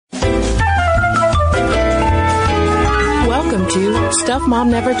Stuff Mom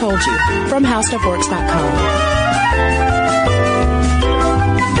Never Told You from HowStuffWorks.com.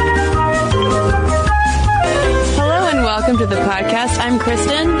 Welcome to the podcast. I'm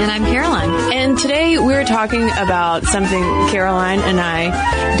Kristen. And I'm Caroline. And today we're talking about something Caroline and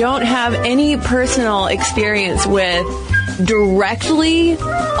I don't have any personal experience with directly,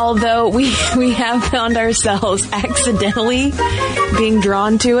 although we have found ourselves accidentally being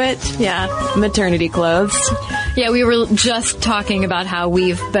drawn to it. Yeah. Maternity clothes. Yeah, we were just talking about how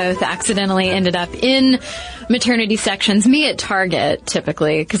we've both accidentally ended up in maternity sections. Me at Target,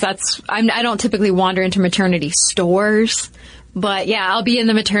 typically, because I don't typically wander into maternity stores. But yeah, I'll be in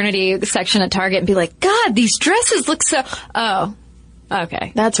the maternity section at Target and be like, God, these dresses look so... Oh,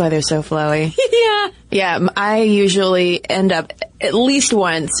 okay. That's why they're so flowy. Yeah. Yeah, I usually end up at least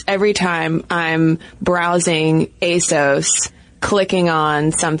once every time I'm browsing ASOS, clicking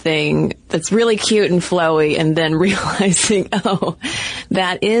on something that's really cute and flowy and then realizing, oh,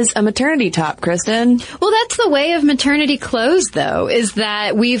 that is a maternity top, Kristen. Well, that's the way of maternity clothes, though, is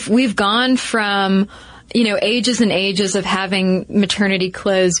that we've gone from, ages and ages of having maternity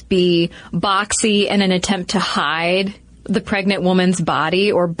clothes be boxy in an attempt to hide the pregnant woman's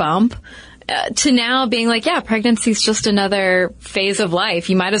body or bump, to now being like, yeah, pregnancy's just another phase of life.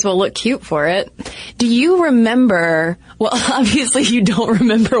 You might as well look cute for it. Do you remember, well, obviously you don't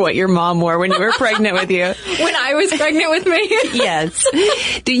remember what your mom wore when you were pregnant with you. When I was pregnant with me? Yes.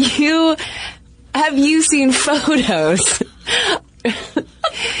 Have you seen photos?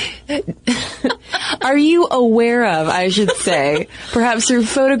 Are you aware of, I should say, perhaps through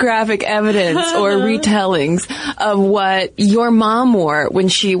photographic evidence or retellings of what your mom wore when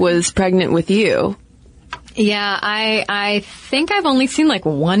she was pregnant with you? Yeah, I think I've only seen like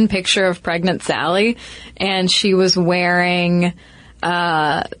one picture of pregnant Sally, and she was wearing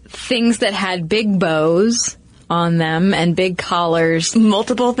things that had big bows on them and big collars.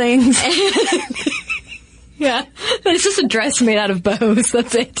 Multiple things? Yeah, it's just a dress made out of bows.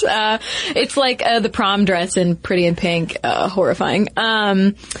 That's it. It's like the prom dress in Pretty in Pink. Horrifying.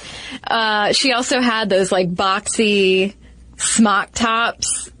 She also had those like boxy smock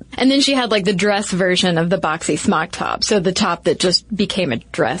tops, and then she had like the dress version of the boxy smock top. So the top that just became a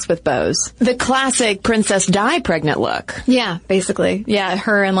dress with bows. The classic Princess Di pregnant look. Yeah, basically. Yeah,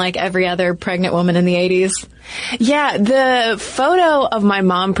 her and like every other pregnant woman in the 80s. Yeah, the photo of my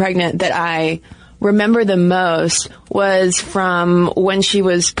mom pregnant that I remember the most was from when she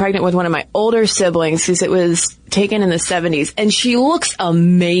was pregnant with one of my older siblings, because it was taken in the 70s. And she looks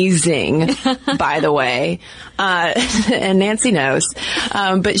amazing, by the way. And Nancy knows.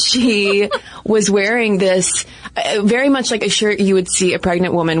 But she was wearing this very much like a shirt you would see a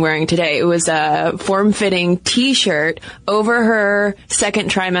pregnant woman wearing today. It was a form-fitting T-shirt over her second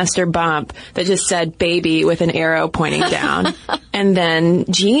trimester bump that just said baby with an arrow pointing down. And then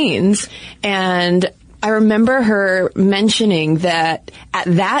jeans. And I remember her mentioning that at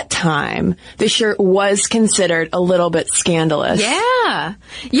that time, the shirt was considered a little bit scandalous. Yeah.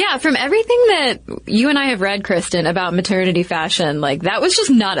 Yeah, from everything that you and I have read, Kristen, about maternity fashion, like, that was just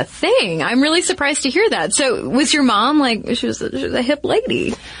not a thing. I'm really surprised to hear that. So, was your mom, like, she was a hip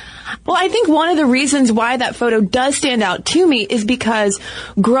lady? Well, I think one of the reasons why that photo does stand out to me is because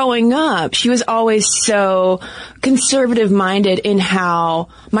growing up, she was always so conservative-minded in how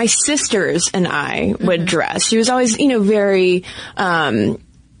my sisters and I would dress. She was always, very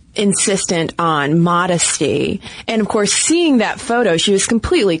insistent on modesty. And, of course, seeing that photo, she was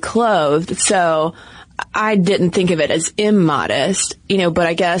completely clothed, so I didn't think of it as immodest, but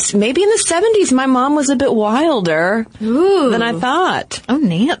I guess maybe in the 70s my mom was a bit wilder than I thought. Oh,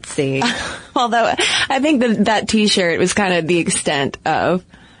 Nancy. Although I think that T-shirt was kind of the extent of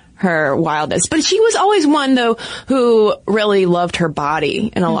her wildness. But she was always one, though, who really loved her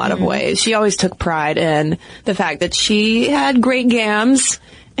body in a lot of ways. She always took pride in the fact that she had great gams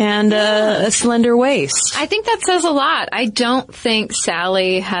and a slender waist. I think that says a lot. I don't think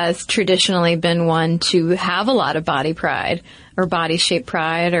Sally has traditionally been one to have a lot of body pride or body shape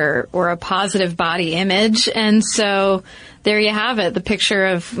pride or a positive body image. And so there you have it, the picture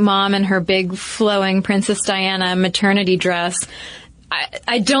of Mom in her big flowing Princess Diana maternity dress.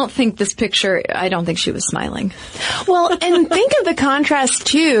 I don't think this picture, I don't think she was smiling. Well, and think of the contrast,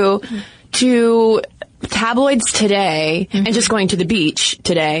 too, to tabloids today and just going to the beach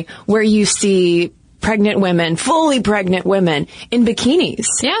today, where you see pregnant women, fully pregnant women in bikinis.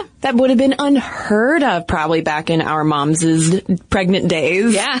 Yeah. That would have been unheard of probably back in our moms' pregnant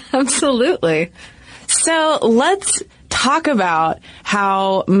days. Yeah, absolutely. So let's talk about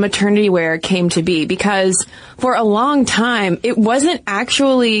how maternity wear came to be, because for a long time, it wasn't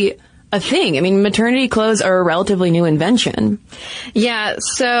actually a thing. I mean, maternity clothes are a relatively new invention. Yeah,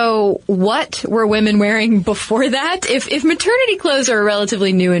 so what were women wearing before that? If maternity clothes are a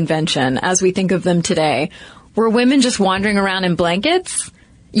relatively new invention, as we think of them today, were women just wandering around in blankets?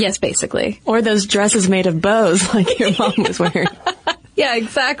 Yes, basically. Or those dresses made of bows like your mom was wearing. Yeah,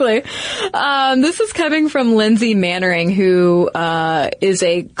 exactly. This is coming from Lindsay Mannering, who is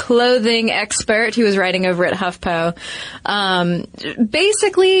a clothing expert who was writing over at HuffPo.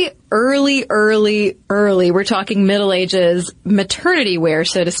 Basically, early, we're talking Middle Ages, maternity wear,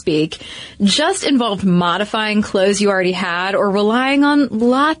 so to speak, just involved modifying clothes you already had or relying on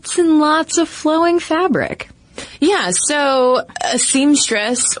lots and lots of flowing fabric. Yeah, so a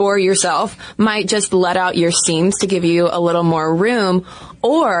seamstress or yourself might just let out your seams to give you a little more room.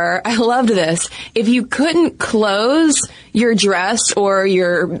 Or, I loved this, if you couldn't close your dress or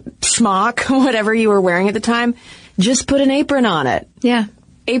your smock, whatever you were wearing at the time, just put an apron on it. Yeah.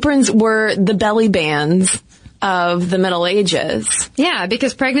 Aprons were the belly bands of the Middle Ages. Yeah,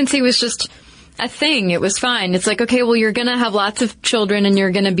 because pregnancy was just a thing. It was fine. It's like, okay, well, you're going to have lots of children and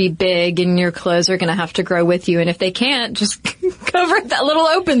you're going to be big and your clothes are going to have to grow with you. And if they can't, just cover that little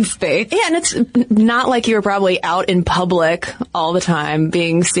open space. Yeah, and it's not like you were probably out in public all the time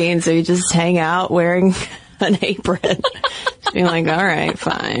being seen. So you just hang out wearing an apron. Being like, all right,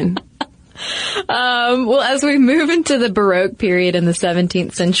 fine. Well, as we move into the Baroque period in the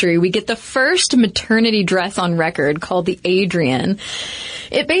 17th century, we get the first maternity dress on record called the Adrian.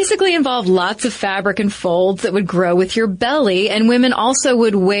 It basically involved lots of fabric and folds that would grow with your belly, and women also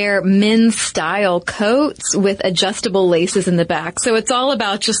would wear men's style coats with adjustable laces in the back. So it's all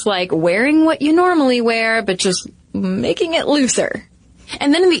about just like wearing what you normally wear, but just making it looser.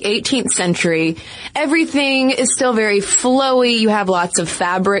 And then in the 18th century, everything is still very flowy. You have lots of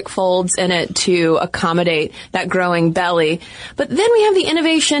fabric folds in it to accommodate that growing belly. But then we have the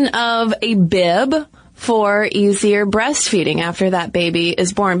innovation of a bib for easier breastfeeding after that baby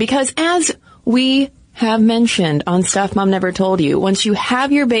is born. Because as we have mentioned on Stuff Mom Never Told You, once you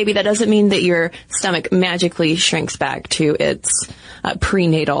have your baby, that doesn't mean that your stomach magically shrinks back to its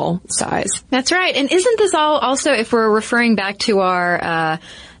prenatal size. That's right. And isn't this all also, if we're referring back to our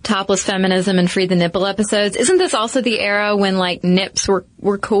topless feminism and free the nipple episodes, isn't this also the era when like nips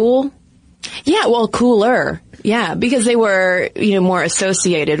were cool? Yeah, well, cooler. Yeah, because they were, more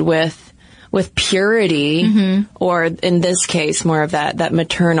associated with purity, or in this case, more of that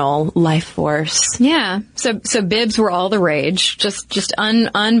maternal life force. Yeah. So bibs were all the rage. Just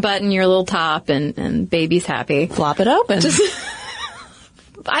unbutton your little top and baby's happy. Flop it open.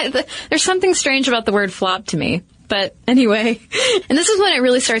 There's something strange about the word flop to me. But anyway, and this is when it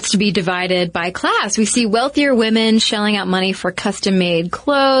really starts to be divided by class. We see wealthier women shelling out money for custom-made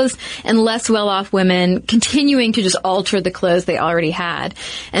clothes and less well-off women continuing to just alter the clothes they already had.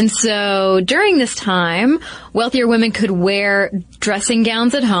 And so during this time, wealthier women could wear dressing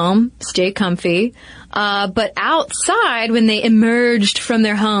gowns at home, stay comfy, but outside, when they emerged from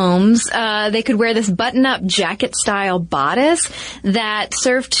their homes, they could wear this button-up jacket-style bodice that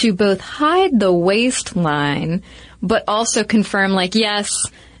served to both hide the waistline, but also confirm, like, yes,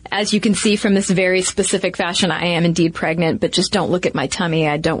 as you can see from this very specific fashion, I am indeed pregnant, but just don't look at my tummy.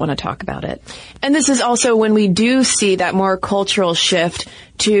 I don't want to talk about it. And this is also when we do see that more cultural shift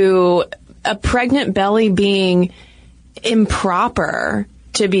to a pregnant belly being improper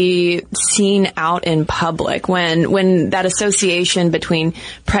to be seen out in public, when that association between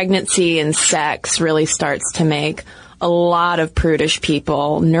pregnancy and sex really starts to make a lot of prudish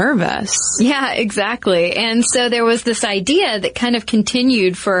people nervous. Yeah, exactly. And so there was this idea that kind of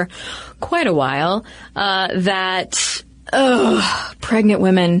continued for quite a while, that, pregnant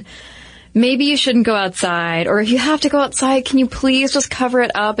women, maybe you shouldn't go outside, or if you have to go outside, can you please just cover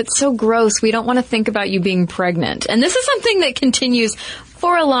it up? It's so gross. We don't want to think about you being pregnant. And this is something that continues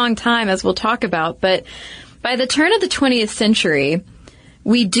for a long time, as we'll talk about. But by the turn of the 20th century,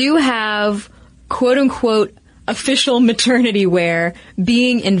 we do have, quote unquote, official maternity wear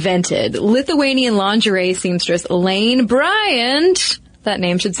being invented. Lithuanian lingerie seamstress Elaine Bryant, that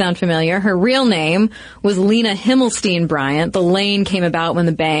name should sound familiar. Her real name was Lena Himmelstein Bryant. The Lane came about when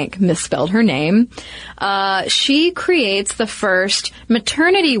the bank misspelled her name. She creates the first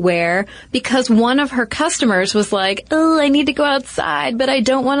maternity wear because one of her customers was like, I need to go outside, but I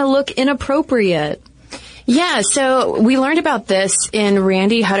don't want to look inappropriate. Yeah, so we learned about this in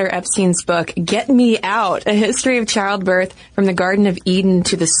Randy Hutter Epstein's book, Get Me Out, A History of Childbirth from the Garden of Eden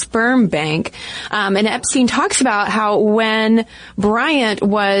to the Sperm Bank. And Epstein talks about how when Bryant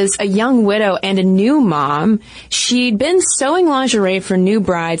was a young widow and a new mom, she'd been sewing lingerie for new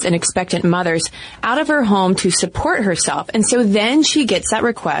brides and expectant mothers out of her home to support herself. And so then she gets that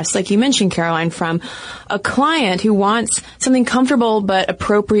request, like you mentioned, Caroline, from a client who wants something comfortable but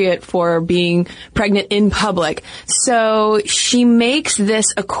appropriate for being pregnant in public. So she makes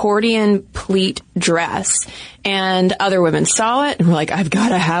this accordion pleat dress, and other women saw it and were like, I've got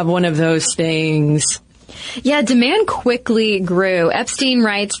to have one of those things. Yeah, demand quickly grew. Epstein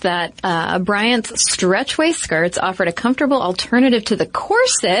writes that Bryant's stretch waist skirts offered a comfortable alternative to the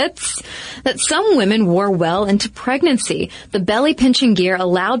corsets that some women wore well into pregnancy. The belly-pinching gear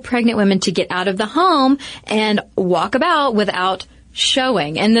allowed pregnant women to get out of the home and walk about without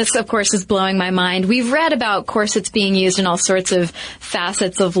showing. And this, of course, is blowing my mind. We've read about corsets being used in all sorts of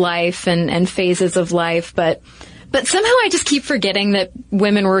facets of life and phases of life, but somehow I just keep forgetting that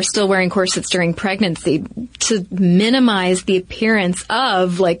women were still wearing corsets during pregnancy to minimize the appearance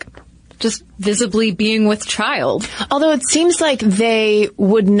of, like, just visibly being with child. Although it seems like they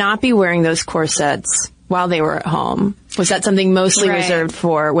would not be wearing those corsets while they were at home. Was that something mostly reserved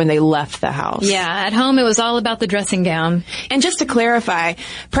for when they left the house? Yeah, at home it was all about the dressing gown. And just to clarify,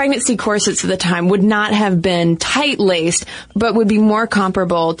 pregnancy corsets at the time would not have been tight-laced, but would be more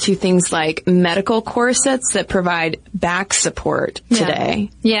comparable to things like medical corsets that provide back support today.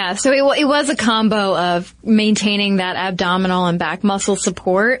 Yeah, so it was a combo of maintaining that abdominal and back muscle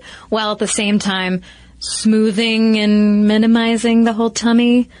support while at the same time smoothing and minimizing the whole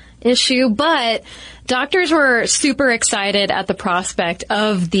tummy issue. But doctors were super excited at the prospect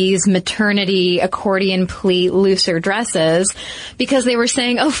of these maternity accordion pleat looser dresses because they were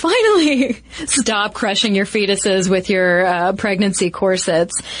saying, oh, finally, stop crushing your fetuses with your pregnancy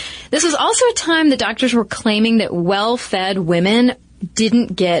corsets. This was also a time that doctors were claiming that well-fed women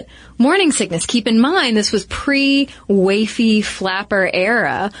didn't get morning sickness. Keep in mind, this was pre-wafy flapper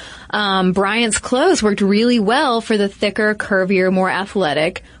era. Bryant's clothes worked really well for the thicker, curvier, more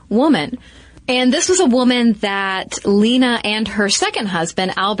athletic woman. And this was a woman that Lena and her second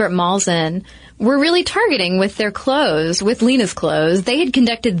husband, Albert Malzahn, were really targeting with their clothes, with Lena's clothes. They had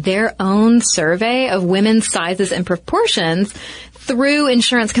conducted their own survey of women's sizes and proportions through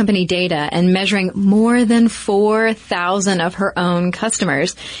insurance company data and measuring more than 4,000 of her own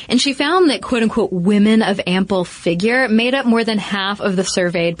customers. And she found that, quote unquote, women of ample figure made up more than half of the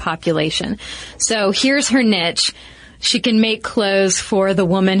surveyed population. So here's her niche. She can make clothes for the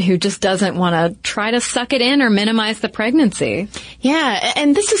woman who just doesn't want to try to suck it in or minimize the pregnancy. Yeah,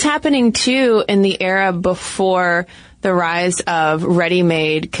 and this is happening, too, in the era before the rise of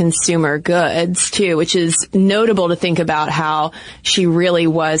ready-made consumer goods, too, which is notable to think about how she really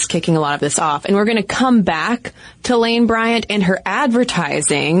was kicking a lot of this off. And we're going to come back to Lane Bryant and her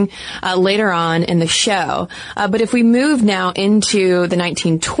advertising later on in the show. But if we move now into the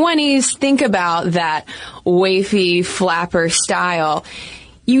 1920s, think about that wafy flapper style.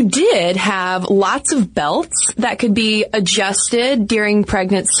 You did have lots of belts that could be adjusted during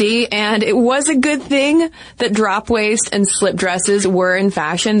pregnancy, and it was a good thing that drop waist and slip dresses were in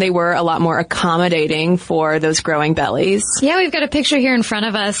fashion. They were a lot more accommodating for those growing bellies. Yeah, we've got a picture here in front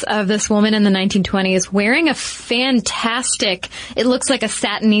of us of this woman in the 1920s wearing a fantastic, it looks like a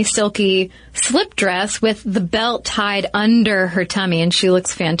satiny, silky slip dress with the belt tied under her tummy, and she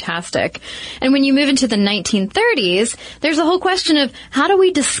looks fantastic. And when you move into the 1930s, there's a whole question of how do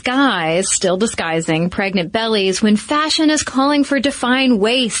we still disguising pregnant bellies when fashion is calling for defined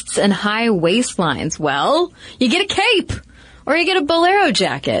waists and high waistlines? Well, you get a cape, or you get a bolero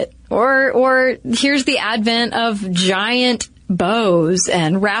jacket, or here's the advent of giant bows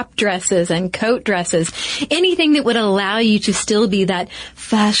and wrap dresses and coat dresses, anything that would allow you to still be that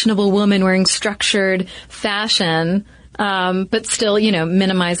fashionable woman wearing structured fashion, but still,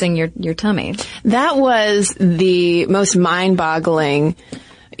 minimizing your tummy. That was the most mind-boggling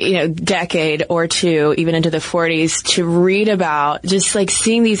decade or two, even into the 40s, to read about just like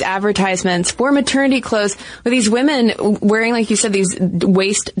seeing these advertisements for maternity clothes with these women wearing, like you said, these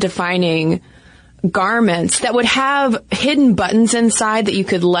waist-defining garments that would have hidden buttons inside that you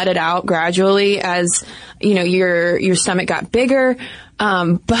could let it out gradually as, your stomach got bigger.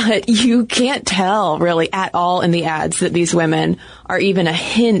 But you can't tell really at all in the ads that these women are even a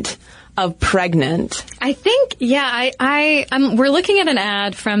hint of pregnant. I think, we're looking at an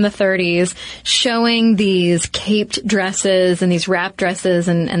ad from the 30s showing these caped dresses and these wrap dresses,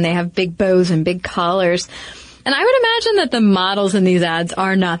 and they have big bows and big collars. And I would imagine that the models in these ads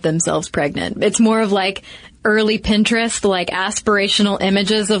are not themselves pregnant. It's more of like early Pinterest, like aspirational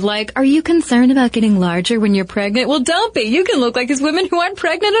images of like, are you concerned about getting larger when you're pregnant? Well, don't be. You can look like these women who aren't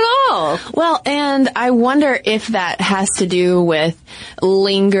pregnant at all. Well, and I wonder if that has to do with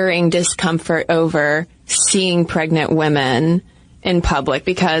lingering discomfort over seeing pregnant women in public,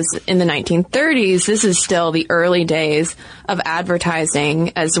 because in the 1930s, this is still the early days of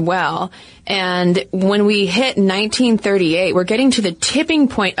advertising as well. And when we hit 1938, we're getting to the tipping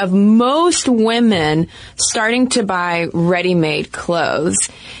point of most women starting to buy ready-made clothes.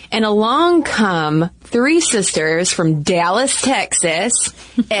 And along come three sisters from Dallas, Texas,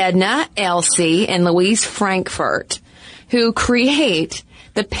 Edna, Elsie, and Louise Frankfurt, who create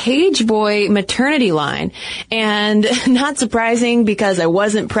the Page Boy maternity line. And not surprising, because I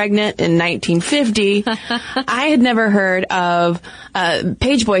wasn't pregnant in 1950, I had never heard of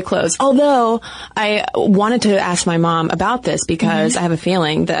Page Boy clothes. Although I wanted to ask my mom about this, because I have a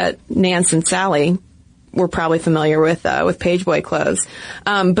feeling that Nance and Sally were probably familiar with Page Boy clothes.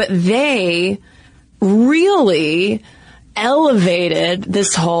 But they really elevated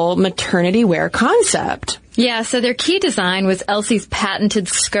this whole maternity wear concept. Yeah, so their key design was Elsie's patented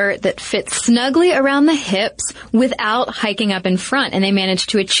skirt that fits snugly around the hips without hiking up in front. And they managed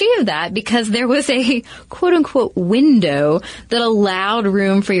to achieve that because there was a quote-unquote window that allowed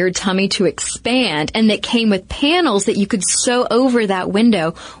room for your tummy to expand, and that came with panels that you could sew over that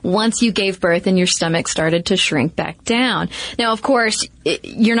window once you gave birth and your stomach started to shrink back down. Now, of course,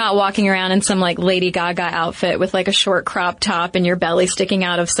 you're not walking around in some like Lady Gaga outfit with like a short crop top and your belly sticking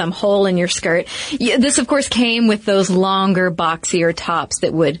out of some hole in your skirt. This, of course, came with those longer, boxier tops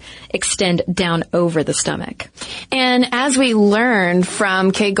that would extend down over the stomach. And as we learned from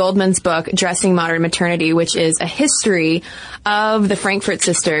Kay Goldman's book, Dressing Modern Maternity, which is a history of the Frankfurt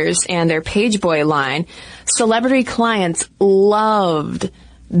sisters and their Page Boy line, celebrity clients loved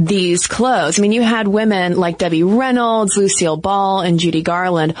these clothes. I mean, you had women like Debbie Reynolds, Lucille Ball, and Judy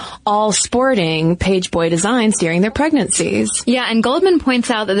Garland all sporting Page Boy designs during their pregnancies. Yeah, and Goldman points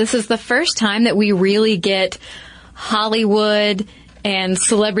out that this is the first time that we really get Hollywood and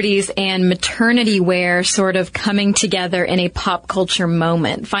celebrities and maternity wear sort of coming together in a pop culture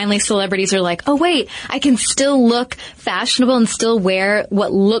moment. Finally, celebrities are like, oh, wait, I can still look fashionable and still wear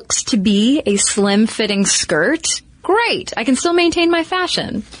what looks to be a slim-fitting skirt. Great. I can still maintain my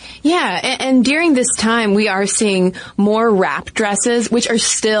fashion. Yeah, and during this time, we are seeing more wrap dresses, which are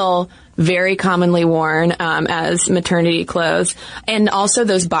still very commonly worn as maternity clothes, and also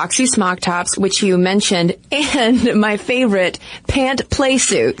those boxy smock tops, which you mentioned, and my favorite, pant play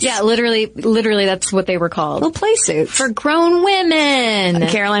suits. Yeah, literally, that's what they were called. Little play suits. For grown women.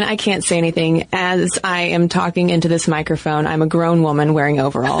 Caroline, I can't say anything. As I am talking into this microphone, I'm a grown woman wearing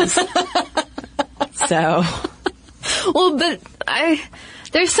overalls. So... Well, but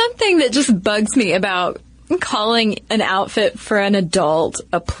there's something that just bugs me about calling an outfit for an adult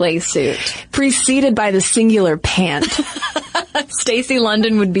a play suit. Preceded by the singular pant. Stacey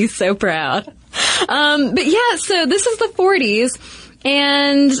London would be so proud. But yeah, so this is the 40s.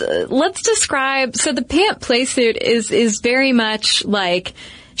 And let's describe, so the pant play suit is very much like,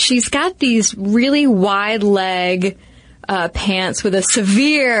 she's got these really wide leg pants with a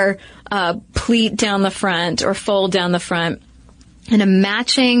severe pleat down the front or fold down the front, and a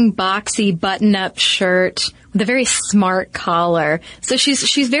matching boxy button-up shirt with a very smart collar. So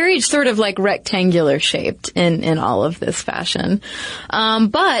she's very sort of like rectangular shaped in all of this fashion.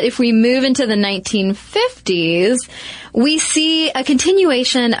 But if we move into the 1950s, we see a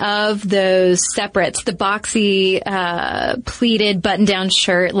continuation of those separates, the boxy, pleated button-down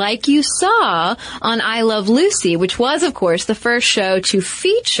shirt like you saw on I Love Lucy, which was, of course, the first show to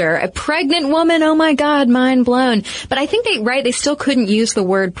feature a pregnant woman. Oh my God, mind blown. But I think they still couldn't use the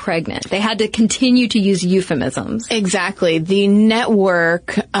word pregnant. They had to continue to use euphemisms. Exactly. The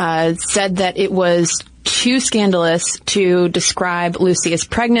network said that it was too scandalous to describe Lucy as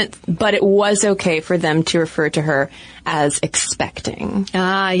pregnant, but it was okay for them to refer to her as expecting.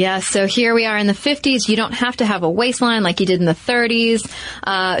 Ah, yes. So here we are in the 50s. You don't have to have a waistline like you did in the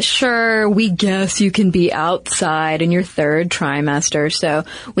 30s. Sure, we guess you can be outside in your third trimester. So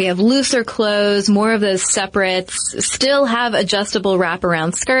we have looser clothes, more of those separates, still have adjustable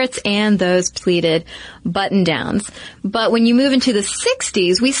wraparound skirts, and those pleated button-downs. But when you move into the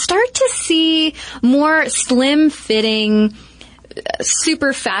 60s, we start to see more slim-fitting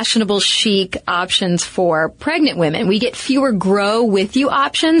super fashionable chic options for pregnant women. We get fewer grow with you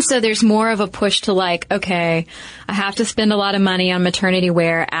options, so there's more of a push to like, okay, I have to spend a lot of money on maternity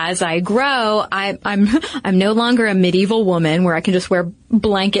wear as I grow. I'm no longer a medieval woman where I can just wear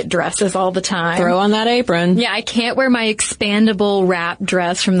blanket dresses all the time. Throw on that apron. Yeah, I can't wear my expandable wrap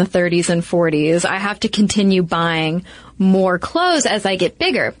dress from the 30s and 40s. I have to continue buying more clothes as I get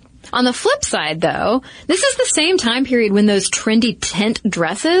bigger. On the flip side, though, this is the same time period when those trendy tent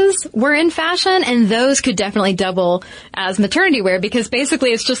dresses were in fashion, and those could definitely double as maternity wear because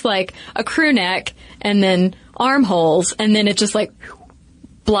basically it's just like a crew neck and then armholes, and then it just like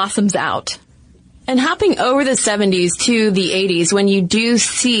blossoms out. And hopping over the 70s to the 80s, when you do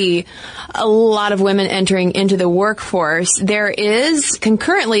see a lot of women entering into the workforce, there is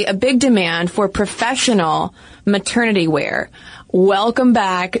concurrently a big demand for professional maternity wear. Welcome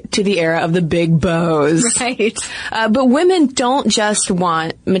back to the era of the big bows. Right. But women don't just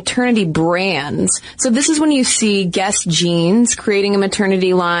want maternity brands. So this is when you see Guess Jeans creating a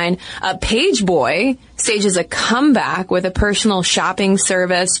maternity line. Page Boy stages a comeback with a personal shopping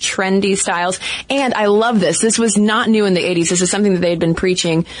service, trendy styles. And I love this. This was not new in the 80s. This is something that they had been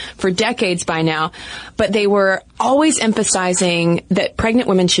preaching for decades by now. But they were always emphasizing that pregnant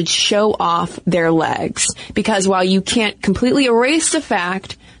women should show off their legs. Because while you can't completely erase the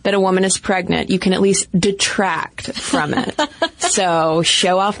fact that a woman is pregnant, you can at least detract from it. So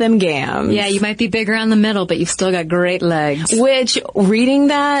show off them gams. Yeah, you might be bigger on the middle, but you've still got great legs. Which, reading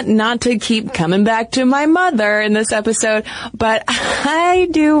that, not to keep coming back to my mother in this episode, but I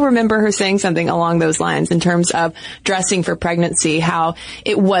do remember her saying something along those lines in terms of dressing for pregnancy, how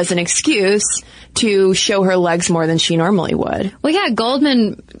it was an excuse to show her legs more than she normally would. Well, yeah,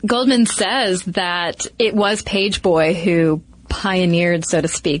 Goldman says that it was Page Boy who pioneered, so to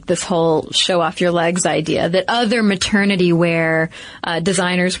speak, this whole show off your legs idea, that other maternity wear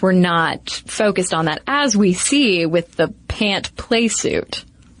designers were not focused on that, as we see with the pant playsuit.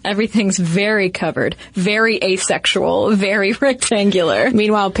 Everything's very covered, very asexual, very rectangular.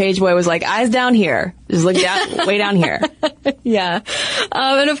 Meanwhile, Page Boy was like, eyes down here. Just look down, way down here. Yeah.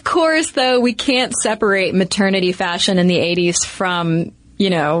 And of course, though, we can't separate maternity fashion in the 80s from,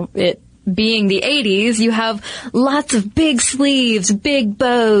 it being the 80s. You have lots of big sleeves, big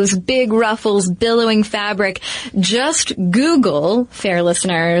bows, big ruffles, billowing fabric. Just Google, fair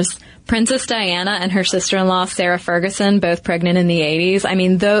listeners, Princess Diana and her sister-in-law, Sarah Ferguson, both pregnant in the 80s. I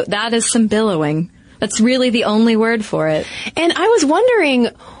mean, that is some billowing. That's really the only word for it. And I was wondering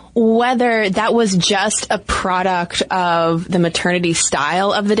whether that was just a product of the maternity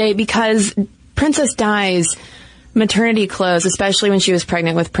style of the day, because Princess Di's maternity clothes, especially when she was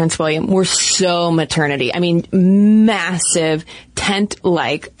pregnant with Prince William, were so maternity. I mean, massive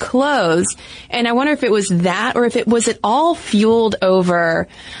tent-like clothes. And I wonder if it was that, or if it was all fueled over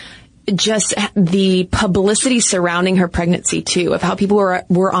just the publicity surrounding her pregnancy, too, of how people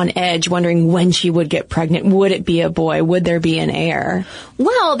were on edge wondering when she would get pregnant. Would it be a boy? Would there be an heir?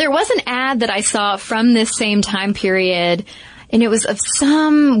 Well, there was an ad that I saw from this same time period, and it was of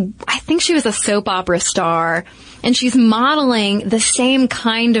I think she was a soap opera star, and she's modeling the same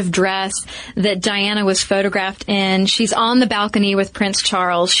kind of dress that Diana was photographed in. She's on the balcony with Prince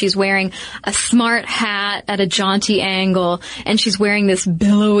Charles. She's wearing a smart hat at a jaunty angle, and she's wearing this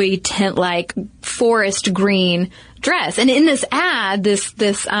billowy tent-like forest green dress. And in this ad, this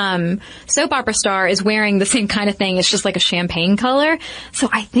soap opera star is wearing the same kind of thing. It's just like a champagne color. So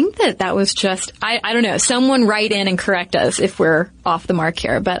I think that was just, I don't know, someone write in and correct us if we're off the mark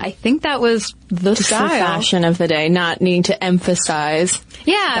here. But I think that was the just style. The fashion of the day, not needing to emphasize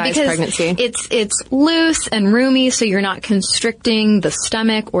because pregnancy. It's loose and roomy, so you're not constricting the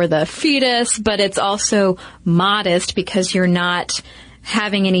stomach or the fetus, but it's also modest because you're not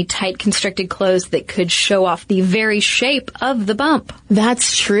having any tight constricted clothes that could show off the very shape of the bump.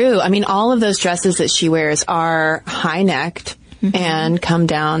 That's true. I mean, all of those dresses that she wears are high-necked and come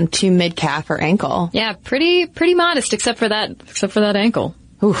down to mid-calf or ankle. Yeah, pretty modest except for that ankle.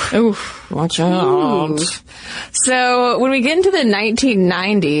 Oof. Watch out. So when we get into the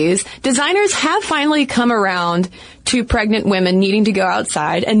 1990s, designers have finally come around to pregnant women needing to go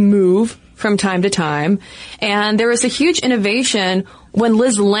outside and move from time to time. And there was a huge innovation when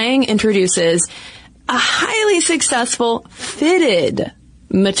Liz Lang introduces a highly successful fitted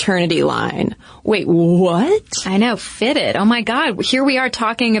maternity line. Wait, what? I know, fitted. Oh my God. Here we are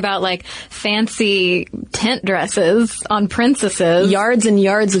talking about like fancy tent dresses on princesses. Yards and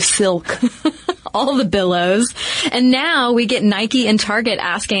yards of silk. All the billows. And now we get Nike and Target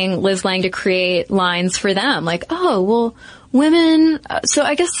asking Liz Lang to create lines for them. Like, oh, well, women, so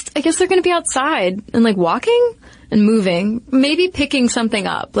I guess they're going to be outside and like walking and moving, maybe picking something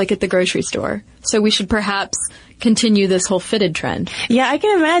up, like at the grocery store. So we should perhaps continue this whole fitted trend. Yeah, I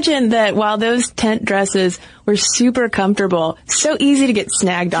can imagine that while those tent dresses were super comfortable, so easy to get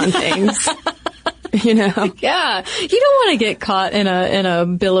snagged on things. You know? Yeah. You don't want to get caught in a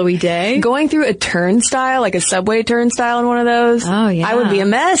billowy day. Going through a turnstile, like a subway turnstile in one of those. Oh, yeah. I would be a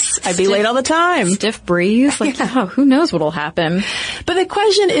mess. I'd be late all the time. Stiff breeze. Like, oh, who knows what'll happen. But the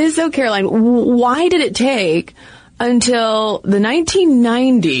question is, though, Caroline, why did it take until the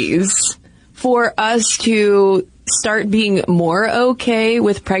 1990s for us to start being more okay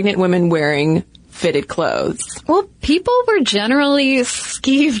with pregnant women wearing fitted clothes? Well, people were generally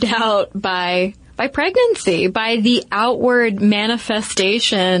skeeved out by pregnancy, by the outward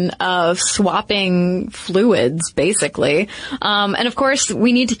manifestation of swapping fluids, basically. And of course,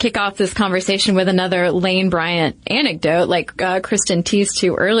 we need to kick off this conversation with another Lane Bryant anecdote, like Kristen teased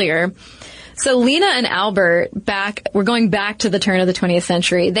to earlier. So Lena and Albert, we're going back to the turn of the 20th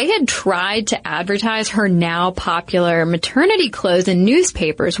century. They had tried to advertise her now popular maternity clothes in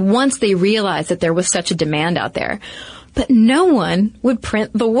newspapers once they realized that there was such a demand out there. But no one would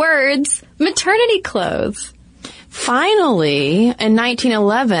print the words maternity clothes. Finally, in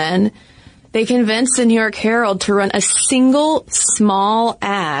 1911, they convinced the New York Herald to run a single small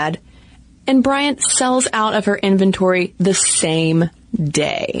ad, and Bryant sells out of her inventory the same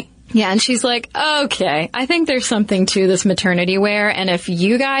day. Yeah, and she's like, okay, I think there's something to this maternity wear, and if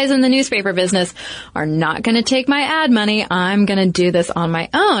you guys in the newspaper business are not going to take my ad money, I'm going to do this on my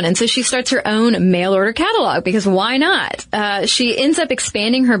own. And so she starts her own mail-order catalog, because why not? She ends up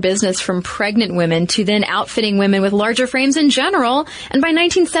expanding her business from pregnant women to then outfitting women with larger frames in general, and by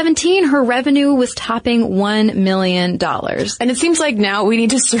 1917, her revenue was topping $1 million. And it seems like now we need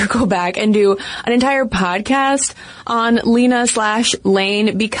to circle back and do an entire podcast on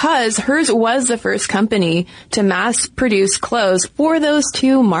Lena/Lane, because hers was the first company to mass produce clothes for those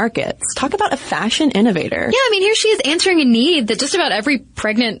two markets. Talk about a fashion innovator. Yeah, I mean, here she is answering a need that just about every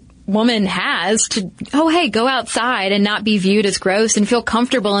pregnant woman has to, go outside and not be viewed as gross and feel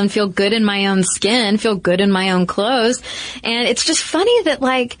comfortable and feel good in my own skin, feel good in my own clothes. And it's just funny that,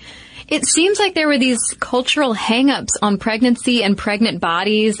 it seems like there were these cultural hang-ups on pregnancy and pregnant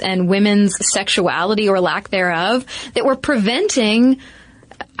bodies and women's sexuality or lack thereof that were preventing,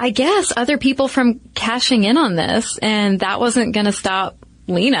 I guess, other people from cashing in on this. And that wasn't going to stop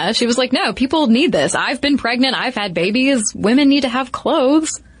Lena. She was like, no, people need this. I've been pregnant. I've had babies. Women need to have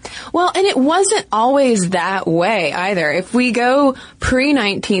clothes. Well, and it wasn't always that way either. If we go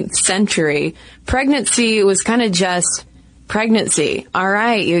pre-19th century, pregnancy was kind of just pregnancy. All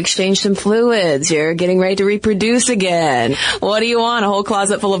right, you exchanged some fluids. You're getting ready to reproduce again. What do you want? A whole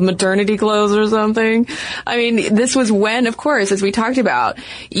closet full of maternity clothes or something? I mean, this was when, of course, as we talked about,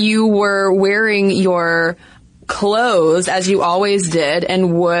 you were wearing your clothes as you always did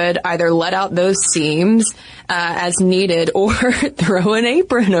and would either let out those seams as needed or throw an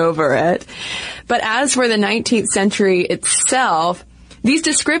apron over it. But as for the 19th century itself, these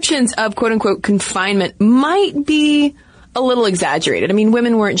descriptions of quote-unquote confinement might be a little exaggerated. I mean,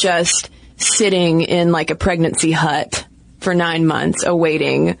 women weren't just sitting in like a pregnancy hut for 9 months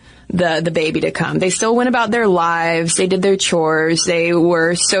awaiting the baby to come. They still went about their lives. They did their chores. They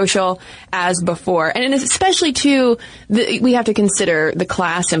were social as before. And especially, too, we have to consider the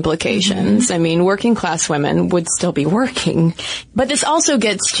class implications. Mm-hmm. I mean, working class women would still be working. But this also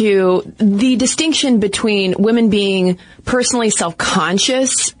gets to the distinction between women being personally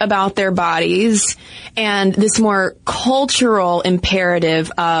self-conscious about their bodies and this more cultural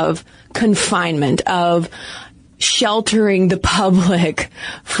imperative of confinement, of sheltering the public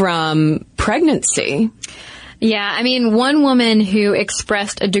from pregnancy. Yeah, I mean, one woman who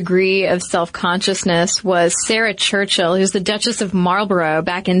expressed a degree of self-consciousness was Sarah Churchill, who's the Duchess of Marlborough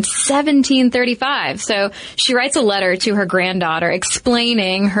back in 1735. So she writes a letter to her granddaughter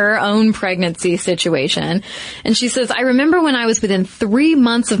explaining her own pregnancy situation. And she says, I remember when I was within 3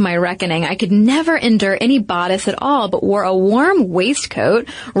 months of my reckoning, I could never endure any bodice at all, but wore a warm waistcoat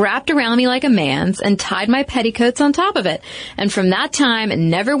wrapped around me like a man's and tied my petticoats on top of it. And from that time,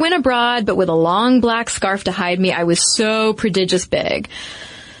 never went abroad, but with a long black scarf to hide me, I was so prodigious big.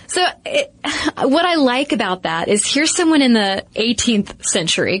 So what I like about that is here's someone in the 18th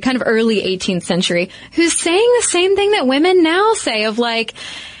century, kind of early 18th century, who's saying the same thing that women now say of like,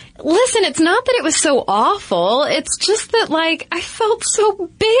 listen, it's not that it was so awful. It's just that, like, I felt so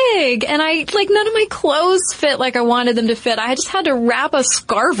big and none of my clothes fit like I wanted them to fit. I just had to wrap a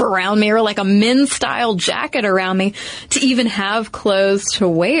scarf around me or like a men's style jacket around me to even have clothes to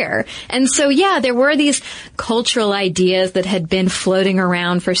wear. And so, yeah, there were these cultural ideas that had been floating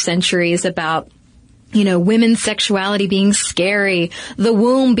around for centuries about women's sexuality being scary, the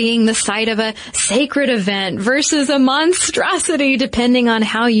womb being the site of a sacred event versus a monstrosity, depending on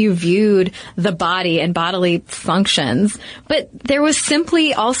how you viewed the body and bodily functions. But there was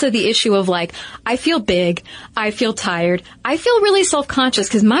simply also the issue of I feel big, I feel tired, I feel really self-conscious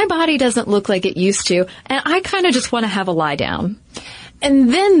because my body doesn't look like it used to, and I kind of just want to have a lie down.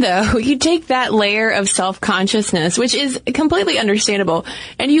 And then, though, you take that layer of self-consciousness, which is completely understandable,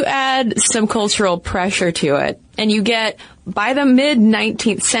 and you add some cultural pressure to it. And you get, by the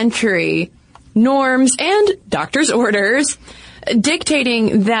mid-19th century, norms and doctor's orders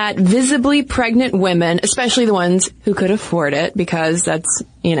dictating that visibly pregnant women, especially the ones who could afford it, because that's,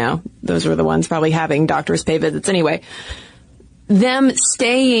 those were the ones probably having doctors pay visits anyway, them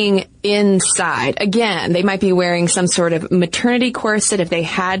staying inside. Again, they might be wearing some sort of maternity corset if they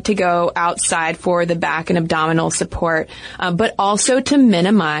had to go outside for the back and abdominal support, but also to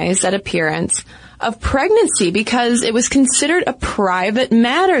minimize that appearance of pregnancy because it was considered a private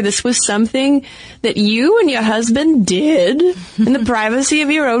matter. This was something that you and your husband did in the privacy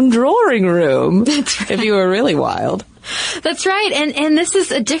of your own drawing room. That's right. If you were really wild. That's right. And this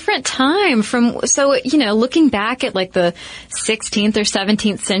is a different time looking back at the 16th or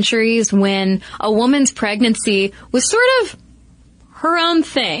 17th centuries when a woman's pregnancy was sort of her own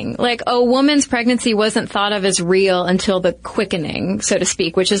thing. A woman's pregnancy wasn't thought of as real until the quickening, so to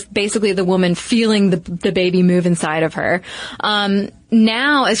speak, which is basically the woman feeling the baby move inside of her.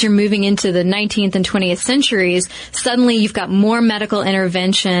 Now, as you're moving into the 19th and 20th centuries, suddenly you've got more medical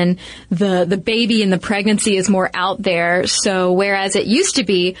intervention. The baby and the pregnancy is more out there. So whereas it used to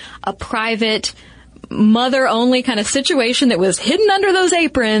be a private, mother-only kind of situation that was hidden under those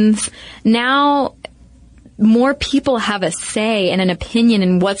aprons, now more people have a say and an opinion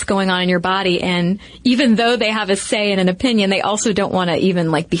in what's going on in your body. And even though they have a say and an opinion, they also don't want to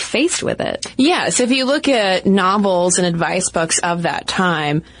even be faced with it. Yes. If you look at novels and advice books of that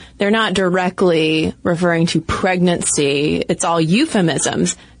time, they're not directly referring to pregnancy. It's all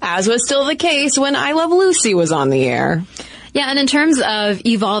euphemisms, as was still the case when I Love Lucy was on the air. Yeah. And in terms of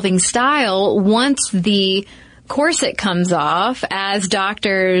evolving style, once the corset comes off, as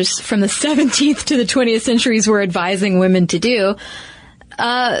doctors from the 17th to the 20th centuries were advising women to do,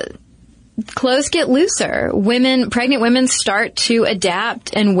 clothes get looser. Pregnant women start to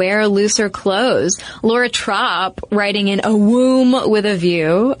adapt and wear looser clothes. Laura Tropp, writing in A Womb with a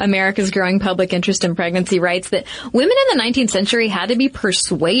View, America's Growing Public Interest in Pregnancy, writes that women in the 19th century had to be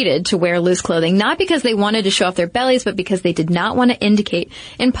persuaded to wear loose clothing, not because they wanted to show off their bellies, but because they did not want to indicate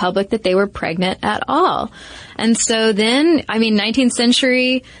in public that they were pregnant at all. And so then, 19th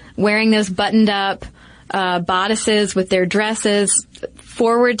century, wearing those buttoned up bodices with their dresses,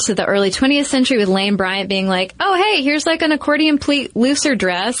 forward to the early 20th century with Lane Bryant being oh, hey, here's an accordion pleat looser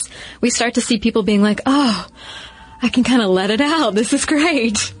dress. We start to see people being oh, I can kind of let it out. This is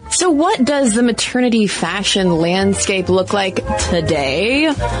great. So what does the maternity fashion landscape look like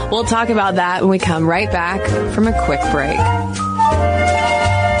today? We'll talk about that when we come right back from a quick break.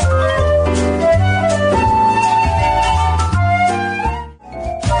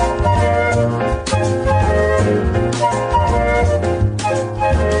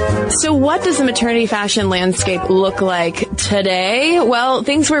 So what does the maternity fashion landscape look like today? Well,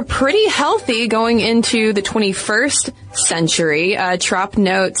 things were pretty healthy going into the 21st century. Tropp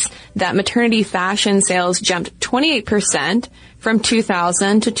notes that maternity fashion sales jumped 28% from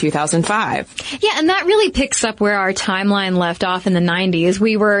 2000 to 2005. Yeah, and that really picks up where our timeline left off in the 90s.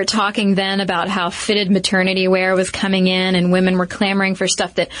 We were talking then about how fitted maternity wear was coming in and women were clamoring for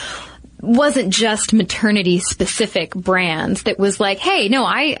stuff that wasn't just maternity-specific brands that was hey, no,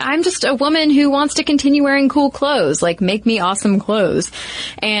 I'm just a woman who wants to continue wearing cool clothes, make me awesome clothes.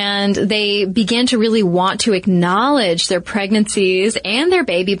 And they began to really want to acknowledge their pregnancies and their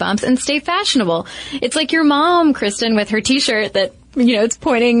baby bumps and stay fashionable. It's like your mom, Kristen, with her t-shirt that it's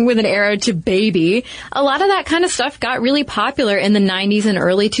pointing with an arrow to baby. A lot of that kind of stuff got really popular in the 90s and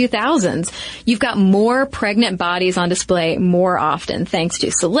early 2000s. You've got more pregnant bodies on display more often, thanks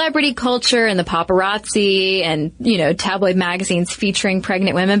to celebrity culture and the paparazzi and, tabloid magazines featuring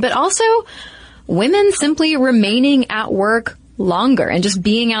pregnant women, but also women simply remaining at work longer and just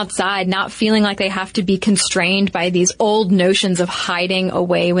being outside, not feeling like they have to be constrained by these old notions of hiding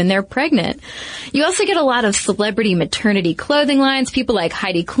away when they're pregnant. You also get a lot of celebrity maternity clothing lines, people like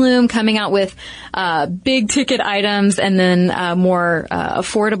Heidi Klum coming out with big ticket items and then more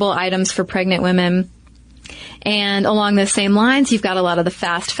affordable items for pregnant women. And along those same lines, you've got a lot of the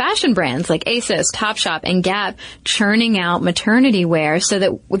fast fashion brands like ASOS, Topshop, and Gap churning out maternity wear so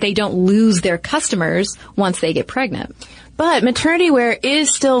that they don't lose their customers once they get pregnant. But maternity wear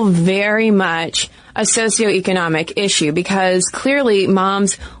is still very much a socioeconomic issue because clearly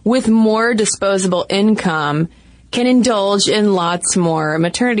moms with more disposable income can indulge in lots more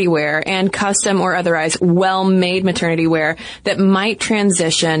maternity wear and custom or otherwise well-made maternity wear that might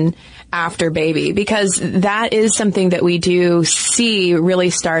transition after baby, because that is something that we do see really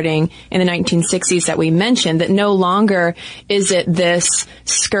starting in the 1960s that we mentioned, that no longer is it this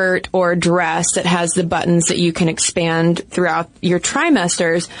skirt or dress that has the buttons that you can expand throughout your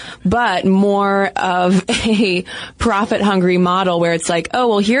trimesters, but more of a profit-hungry model where it's like, oh,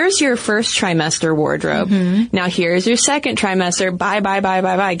 well, here's your first trimester wardrobe. Mm-hmm. Now here's your second trimester.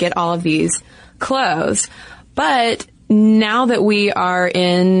 Buy. Get all of these clothes. But now that we are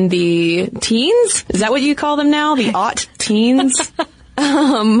in the teens, is that what you call them now? The aught teens?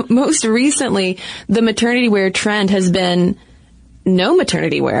 Most recently, the maternity wear trend has been no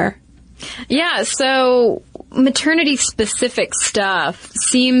maternity wear. Yeah, so maternity-specific stuff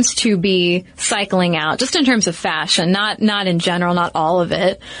seems to be cycling out, just in terms of fashion, not in general, not all of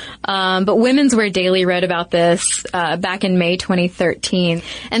it. But Women's Wear Daily wrote about this back in May 2013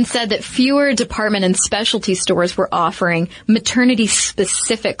 and said that fewer department and specialty stores were offering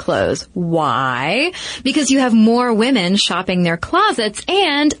maternity-specific clothes. Why? Because you have more women shopping their closets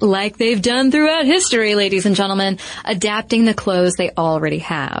and, like they've done throughout history, ladies and gentlemen, adapting the clothes they already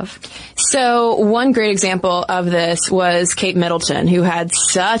have. So one great example of this was Kate Middleton, who had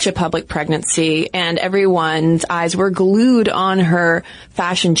such a public pregnancy, and everyone's eyes were glued on her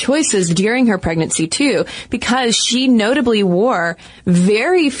fashion choices during her pregnancy too, because she notably wore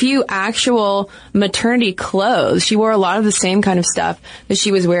very few actual maternity clothes. She wore a lot of the same kind of stuff that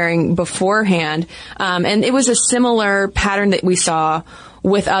she was wearing beforehand. And it was a similar pattern that we saw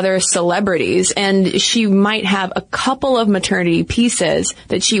with other celebrities, and she might have a couple of maternity pieces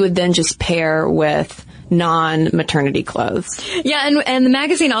that she would then just pair with non-maternity clothes. Yeah, and the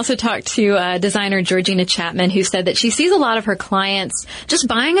magazine also talked to designer Georgina Chapman, who said that she sees a lot of her clients just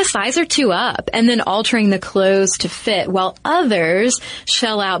buying a size or two up and then altering the clothes to fit, while others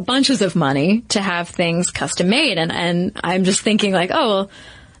shell out bunches of money to have things custom made. And I'm just thinking like, oh, well,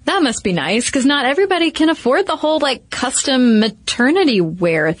 that must be nice, because not everybody can afford the whole, like, custom maternity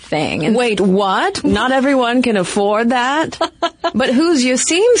wear thing. And wait, what? Not everyone can afford that? But who's your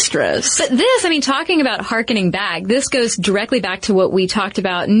seamstress? But this, I mean, talking about hearkening back, this goes directly back to what we talked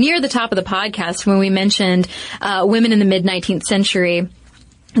about near the top of the podcast when we mentioned women in the mid-19th century.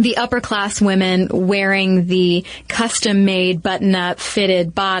 The upper class women wearing the custom-made button-up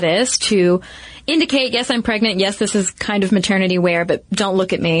fitted bodice to indicate, yes, I'm pregnant, yes, this is kind of maternity wear, but don't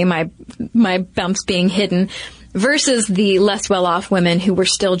look at me, my bump's being hidden, versus the less well-off women who were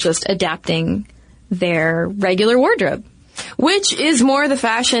still just adapting their regular wardrobe. Which is more the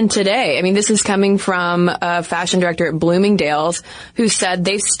fashion today. I mean, this is coming from a fashion director at Bloomingdale's who said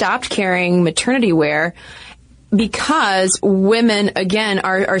they've stopped carrying maternity wear because women, again,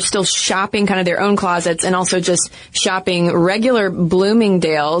 are still shopping kind of their own closets and also just shopping regular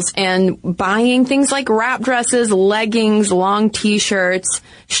Bloomingdale's and buying things like wrap dresses, leggings, long T-shirts,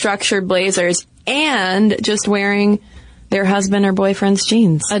 structured blazers, and just wearing their husband or boyfriend's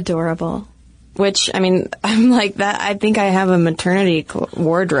jeans. Adorable. Which, I mean, I'm like that. I think I have a maternity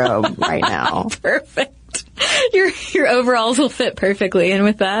wardrobe right now. Perfect. Your overalls will fit perfectly in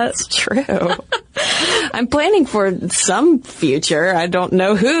with that. It's true. I'm planning for some future. I don't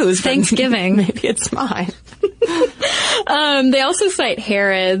know whose. Thanksgiving. Maybe it's mine. They also cite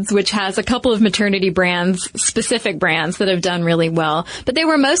Harrods, which has a couple of maternity brands, specific brands that have done really well. But they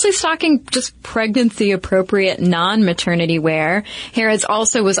were mostly stocking just pregnancy-appropriate non-maternity wear. Harrods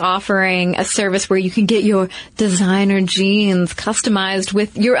also was offering a service where you can get your designer jeans customized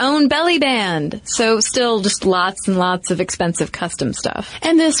with your own belly band. So still just lots and lots of expensive custom stuff.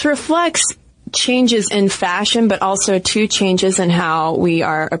 And this reflects changes in fashion, but also two changes in how we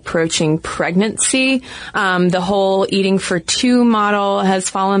are approaching pregnancy. The whole eating for two model has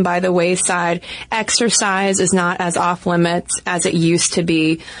fallen by the wayside. Exercise is not as off limits as it used to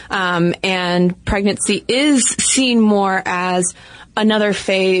be. And pregnancy is seen more as another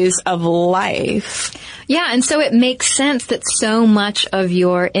phase of life. Yeah, and so it makes sense that so much of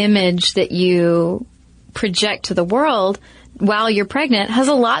your image that you project to the world while you're pregnant has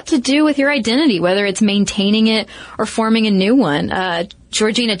a lot to do with your identity, whether it's maintaining it or forming a new one.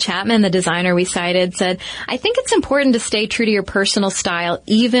 Georgina Chapman, the designer we cited, said, I think it's important to stay true to your personal style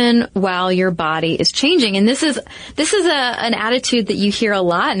even while your body is changing. And this is an attitude that you hear a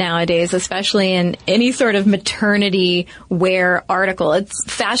lot nowadays, especially in any sort of maternity wear article.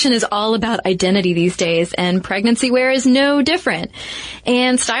 Fashion is all about identity these days, and pregnancy wear is no different.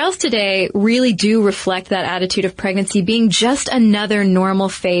 And styles today really do reflect that attitude of pregnancy being just another normal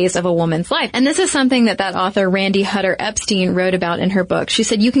phase of a woman's life. And this is something that author Randy Hutter Epstein wrote about in her book. She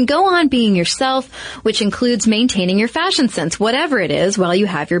said, you can go on being yourself, which includes maintaining your fashion sense, whatever it is, while you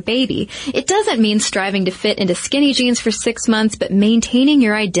have your baby. It doesn't mean striving to fit into skinny jeans for 6 months, but maintaining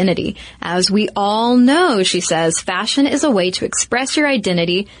your identity. As we all know, she says, fashion is a way to express your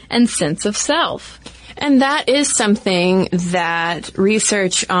identity and sense of self. And that is something that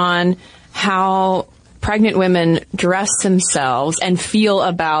research on how pregnant women dress themselves and feel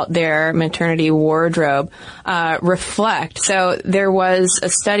about their maternity wardrobe reflect. So there was a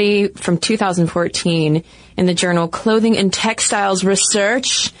study from 2014 in the journal Clothing and Textiles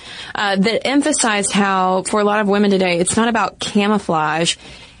Research that emphasized how, for a lot of women today, it's not about camouflage.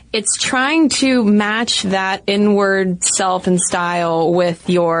 It's trying to match that inward self and style with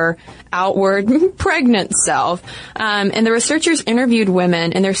your outward pregnant self. And the researchers interviewed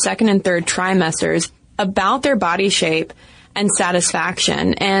women in their second and third trimesters about their body shape and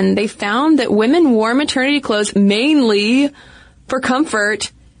satisfaction. And they found that women wore maternity clothes mainly for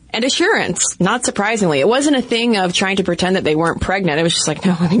comfort and assurance. Not surprisingly. It wasn't a thing of trying to pretend that they weren't pregnant. It was just like,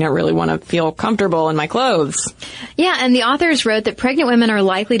 no, I really want to feel comfortable in my clothes. Yeah, and the authors wrote that pregnant women are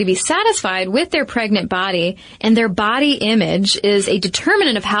likely to be satisfied with their pregnant body, and their body image is a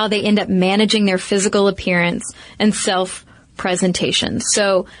determinant of how they end up managing their physical appearance and self-presentation.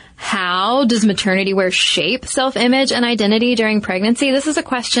 So how does maternity wear shape self-image and identity during pregnancy? This is a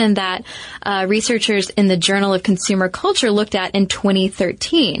question that researchers in the Journal of Consumer Culture looked at in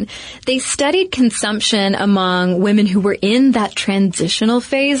 2013. They studied consumption among women who were in that transitional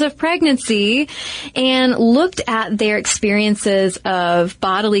phase of pregnancy and looked at their experiences of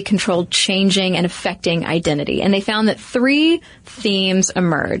bodily control changing and affecting identity. And they found that 3 themes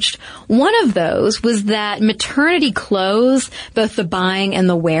emerged. One of those was that maternity clothes, both the buying and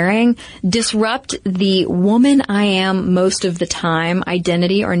the wearing, disrupt the woman I am most of the time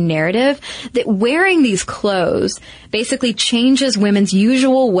identity or narrative, that wearing these clothes basically changes women's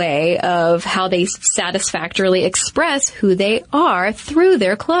usual way of how they satisfactorily express who they are through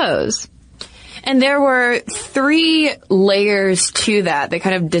their clothes. And there were 3 layers to that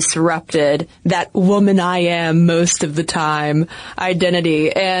kind of disrupted that woman I am most of the time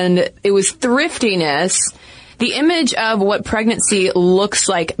identity. And it was thriftiness, the image of what pregnancy looks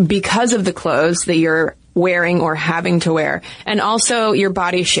like because of the clothes that you're wearing or having to wear, and also your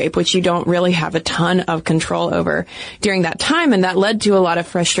body shape, which you don't really have a ton of control over during that time. And that led to a lot of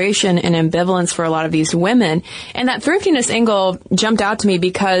frustration and ambivalence for a lot of these women. And that thriftiness angle jumped out to me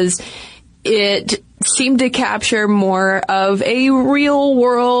because it seemed to capture more of a real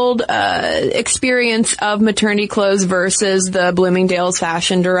world experience of maternity clothes versus the Bloomingdale's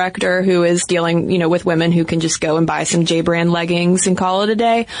fashion director who is dealing, with women who can just go and buy some J-brand leggings and call it a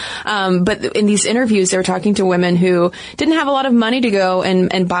day. But in these interviews, they were talking to women who didn't have a lot of money to go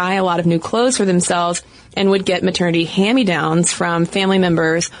and buy a lot of new clothes for themselves and would get maternity hand-me-downs from family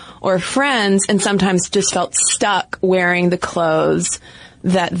members or friends, and sometimes just felt stuck wearing the clothes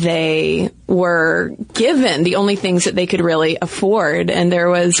that they were given, the only things that they could really afford. And there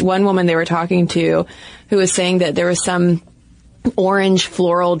was one woman they were talking to who was saying that there was some orange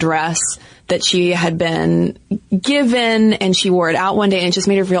floral dress that she had been given, and she wore it out one day, and it just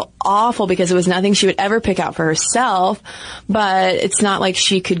made her feel awful because it was nothing she would ever pick out for herself. But it's not like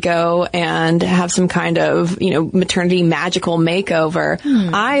she could go and have some kind of, maternity magical makeover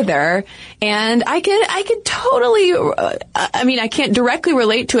either. And I could totally, I can't directly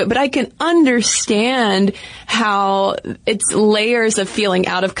relate to it, but I can understand how it's layers of feeling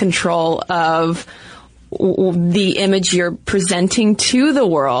out of control of the image you're presenting to the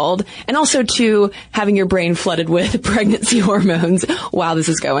world, and also to having your brain flooded with pregnancy hormones while this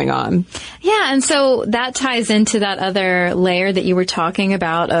is going on. Yeah, and so that ties into that other layer that you were talking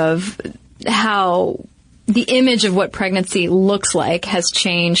about of how the image of what pregnancy looks like has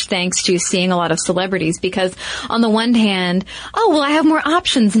changed thanks to seeing a lot of celebrities, because on the one hand, I have more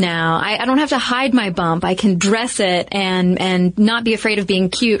options now. I don't have to hide my bump. I can dress it and not be afraid of being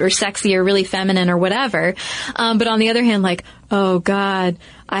cute or sexy or really feminine or whatever. But on the other hand, oh God,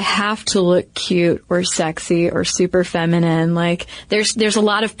 I have to look cute or sexy or super feminine. Like there's a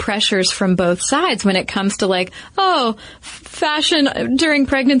lot of pressures from both sides when it comes to like, oh, fashion during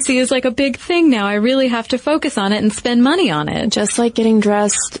pregnancy is like a big thing now. I really have to focus on it and spend money on it. Just like getting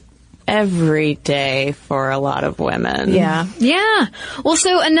dressed every day for a lot of women. Yeah. Yeah. Well,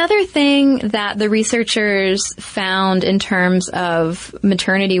 so another thing that the researchers found in terms of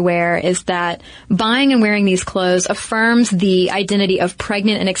maternity wear is that buying and wearing these clothes affirms the identity of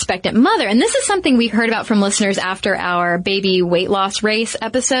pregnant and expectant mother. And this is something we heard about from listeners after our baby weight loss race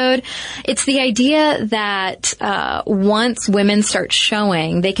episode. It's the idea that once women start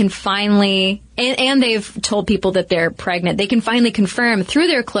showing, they can finally... And they've told people that they're pregnant. They can finally confirm through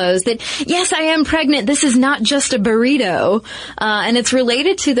their clothes that, yes, I am pregnant. This is not just a burrito. And it's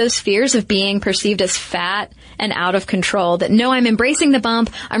related to those fears of being perceived as fat and out of control. That, no, I'm embracing the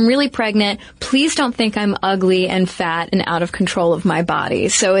bump. I'm really pregnant. Please don't think I'm ugly and fat and out of control of my body.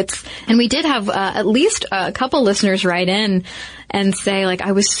 So and we did have at least a couple listeners write in and say, like,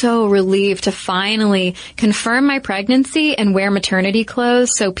 I was so relieved to finally confirm my pregnancy and wear maternity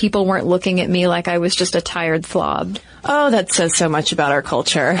clothes so people weren't looking at me like I was just a tired slob. Oh, that says so much about our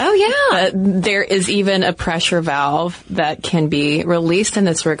culture. Oh, yeah. There is even a pressure valve that can be released in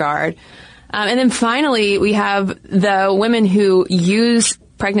this regard. And then finally, we have the women who use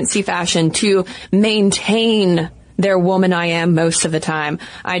pregnancy fashion to maintain their woman I am most of the time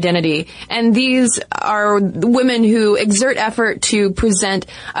identity. And these are women who exert effort to present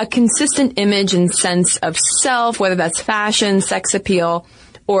a consistent image and sense of self, whether that's fashion, sex appeal,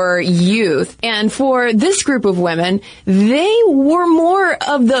 or youth. And for this group of women, they were more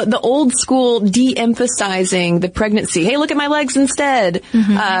of the old school de-emphasizing the pregnancy. Hey, look at my legs instead,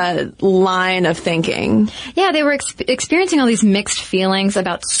 line of thinking. Yeah, they were experiencing all these mixed feelings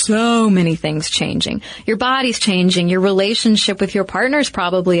about so many things changing. Your body's changing. Your relationship with your partner's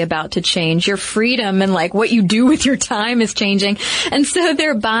probably about to change. Your freedom and like what you do with your time is changing. And so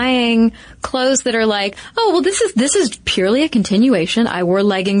they're buying clothes that are like, oh, well, this is purely a continuation. I wore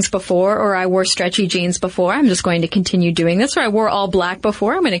leggings before, or I wore stretchy jeans before. I'm just going to continue doing this. Or I wore all black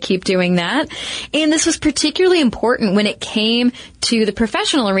before. I'm going to keep doing that. And this was particularly important when it came to the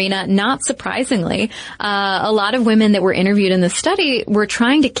professional arena, not surprisingly. A lot of women that were interviewed in the study were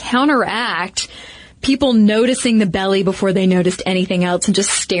trying to counteract people noticing the belly before they noticed anything else and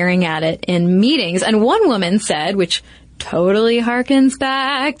just staring at it in meetings. And one woman said, which totally harkens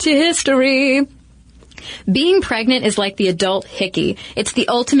back to history, being pregnant is like the adult hickey. It's the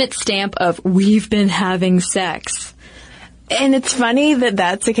ultimate stamp of we've been having sex. And it's funny that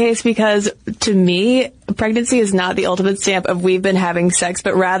that's the case because to me, pregnancy is not the ultimate stamp of we've been having sex,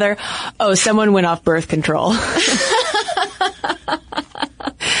 but rather, oh, someone went off birth control.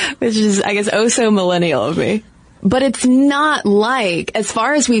 Which is, I guess, oh so millennial of me. But it's not like, as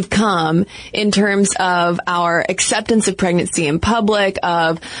far as we've come in terms of our acceptance of pregnancy in public,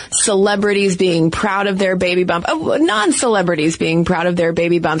 of celebrities being proud of their baby bump, of non-celebrities being proud of their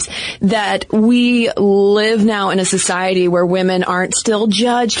baby bumps, that we live now in a society where women aren't still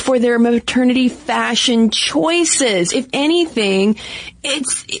judged for their maternity fashion choices. If anything,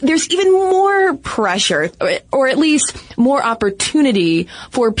 there's even more pressure, or at least more opportunity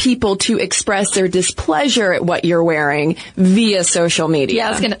for people to express their displeasure at what you're wearing via social media. Yeah,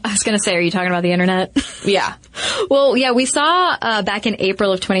 I was gonna say, are you talking about the internet? Yeah. Well, yeah, we saw back in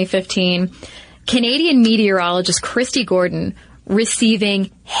April of 2015, Canadian meteorologist Christy Gordon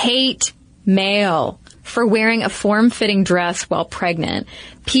receiving hate mail for wearing a form-fitting dress while pregnant.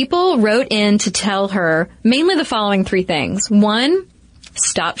 People wrote in to tell her mainly the following three things. One,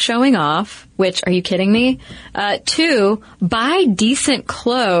 stop showing off, which, are you kidding me? 2, buy decent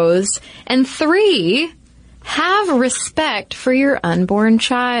clothes. And 3, have respect for your unborn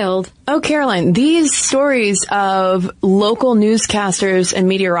child. Oh, Caroline, these stories of local newscasters and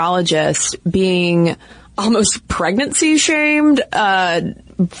meteorologists being almost pregnancy shamed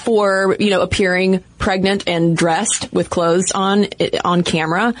for, appearing pregnant and dressed with clothes on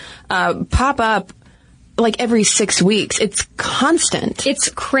camera pop up like every 6 weeks. It's constant. It's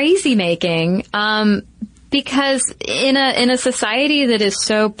crazy making. Because in a society that is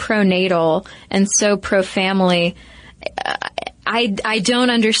so pro-natal and so pro-family, I don't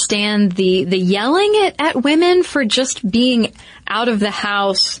understand the yelling at women for just being out of the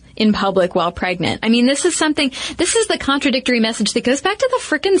house in public while pregnant. I mean, this is the contradictory message that goes back to the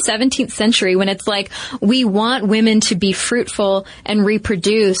frickin' 17th century when it's like, we want women to be fruitful and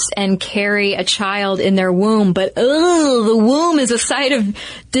reproduce and carry a child in their womb, but the womb is a site of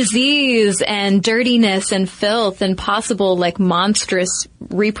disease and dirtiness and filth and possible monstrous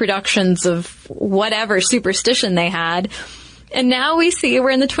reproductions of whatever superstition they had. And now we see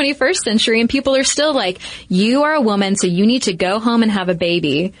we're in the 21st century and people are still like, you are a woman, so you need to go home and have a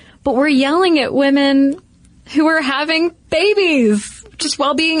baby. But we're yelling at women who are having babies just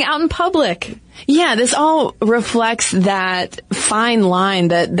while being out in public. Yeah, this all reflects that fine line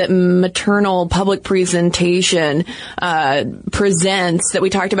that maternal public presentation presents, that we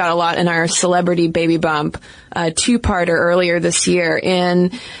talked about a lot in our Celebrity Baby Bump two-parter earlier this year,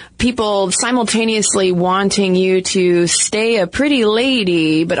 in people simultaneously wanting you to stay a pretty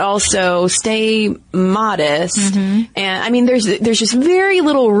lady, but also stay modest. Mm-hmm. And I mean, there's just very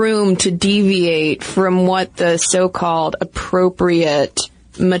little room to deviate from what the so-called appropriate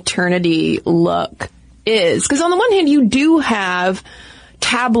maternity look is. Because on the one hand, you do have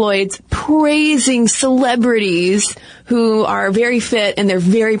tabloids praising celebrities who are very fit and they're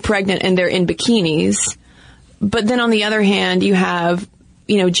very pregnant and they're in bikinis. But then on the other hand, you have,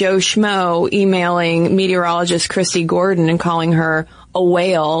 Joe Schmo emailing meteorologist Christy Gordon and calling her a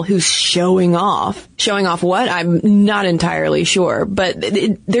whale who's showing off. Showing off what? I'm not entirely sure. But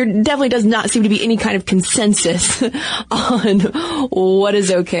there definitely does not seem to be any kind of consensus on what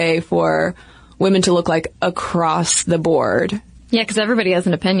is okay for women to look like across the board. Yeah, because everybody has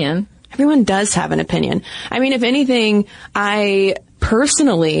an opinion. Everyone does have an opinion. I mean, if anything, I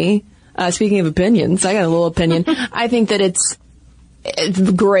personally, speaking of opinions, I got a little opinion. I think that it's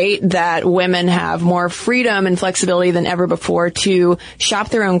great that women have more freedom and flexibility than ever before to shop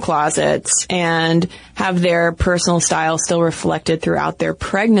their own closets and have their personal style still reflected throughout their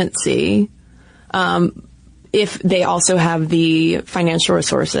pregnancy, if they also have the financial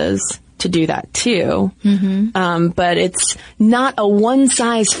resources to do that too. Mm-hmm. But it's not a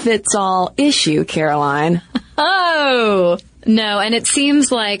one-size-fits-all issue, Caroline. Oh! No, and it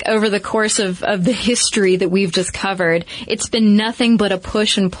seems like over the course of the history that we've just covered, it's been nothing but a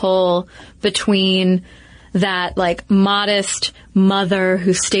push and pull between that, like, modest mother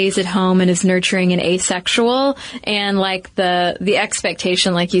who stays at home and is nurturing and asexual, and, like, the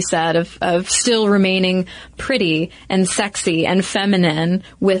expectation, like you said, of still remaining pretty and sexy and feminine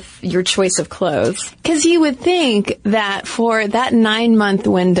with your choice of clothes. Because you would think that for that 9-month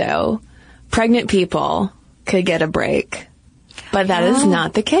window, pregnant people could get a break. But that is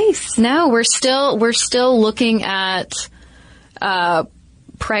not the case. No, we're still looking at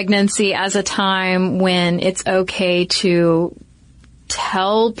pregnancy as a time when it's okay to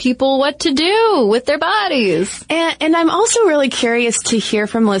tell people what to do with their bodies. And I'm also really curious to hear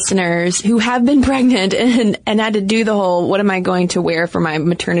from listeners who have been pregnant and had to do the whole, what am I going to wear for my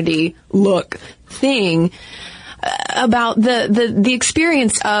maternity look thing, about the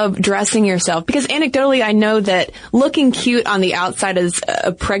experience of dressing yourself. Because anecdotally, I know that looking cute on the outside as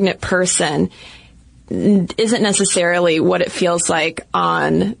a pregnant person isn't necessarily what it feels like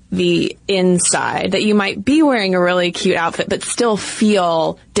on the inside. That you might be wearing a really cute outfit, but still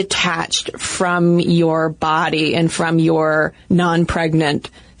feel detached from your body and from your non-pregnant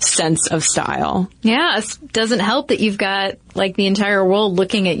sense of style. Yeah, it doesn't help that you've got, like, the entire world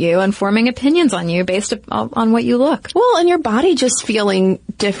looking at you and forming opinions on you based on what you look. Well, and your body just feeling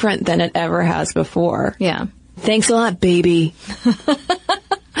different than it ever has before. Yeah. Thanks a lot, baby.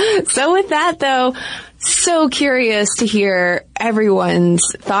 So with that, though, so curious to hear everyone's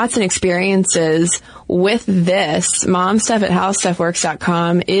thoughts and experiences with this.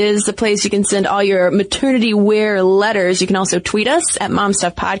 MomStuff@HowStuffWorks.com is the place you can send all your maternity wear letters. You can also tweet us at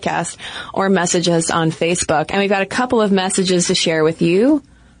MomStuffPodcast or message us on Facebook. And we've got a couple of messages to share with you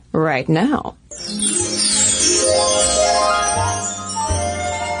right now.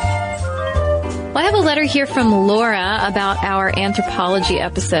 Well, I have a letter here from Laura about our anthropology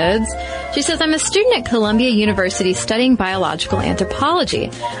episodes. She says, I'm a student at Columbia University studying biological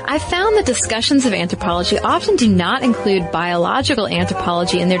anthropology. I've found that discussions of anthropology often do not include biological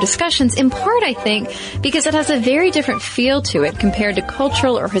anthropology in their discussions, in part, I think, because it has a very different feel to it compared to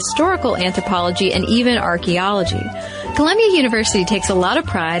cultural or historical anthropology and even archaeology. Columbia University takes a lot of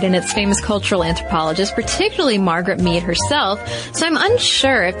pride in its famous cultural anthropologists, particularly Margaret Mead herself, so I'm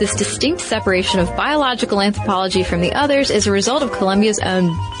unsure if this distinct separation of biological anthropology from the others is a result of Columbia's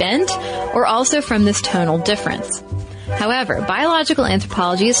own bent or also from this tonal difference. However, biological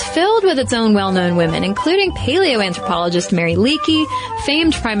anthropology is filled with its own well-known women, including paleoanthropologist Mary Leakey,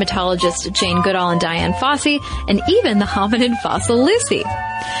 famed primatologist Jane Goodall and Diane Fossey, and even the hominid fossil Lucy.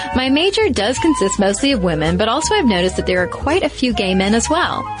 My major does consist mostly of women, but also I've noticed that there are quite a few gay men as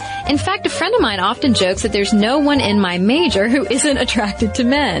well. In fact, a friend of mine often jokes that there's no one in my major who isn't attracted to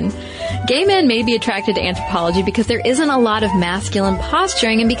men. Gay men may be attracted to anthropology because there isn't a lot of masculine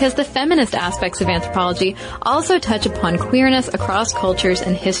posturing and because the feminist aspects of anthropology also touch upon on queerness across cultures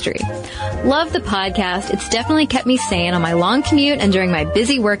and history. Love the podcast. It's definitely kept me sane on my long commute and during my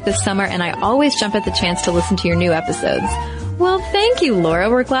busy work this summer, and I always jump at the chance to listen to your new episodes. Well, thank you, Laura.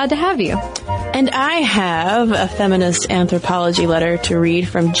 We're glad to have you. And I have a feminist anthropology letter to read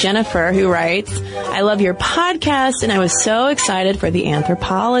from Jennifer, who writes, I love your podcast, and I was so excited for the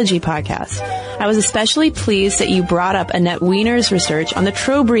anthropology podcast. I was especially pleased that you brought up Annette Wiener's research on the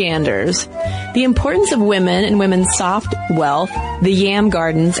Trobrianders. The importance of women and women's soft wealth, the yam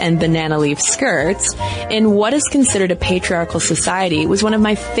gardens, and banana leaf skirts in what is considered a patriarchal society was one of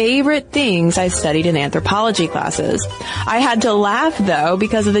my favorite things I studied in anthropology classes. I had to laugh, though,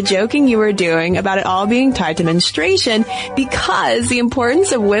 because of the joking you were doing about it all being tied to menstruation, because the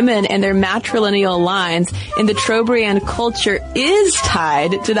importance of women and their matrilineal lines in the Trobriand culture is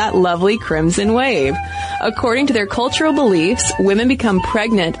tied to that lovely crimson wave. According to their cultural beliefs, women become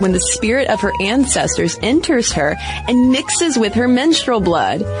pregnant when the spirit of her ancestors enters her and mixes with her menstrual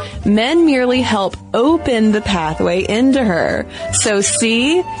blood. Men merely help open the pathway into her. So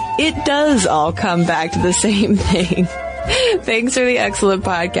see, it does all come back to the same thing. Thanks for the excellent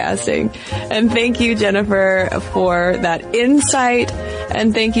podcasting. And thank you, Jennifer, for that insight.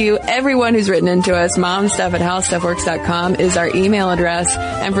 And thank you, everyone who's written into us. momstuff@howstuffworks.com is our email address.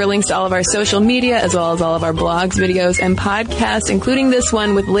 And for links to all of our social media, as well as all of our blogs, videos, and podcasts, including this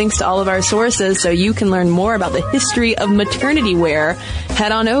one with links to all of our sources so you can learn more about the history of maternity wear,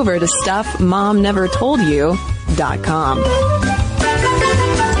 head on over to stuffmomnevertoldyou.com.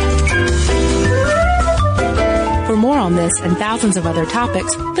 For more on this and thousands of other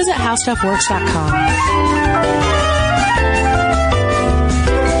topics, visit howstuffworks.com.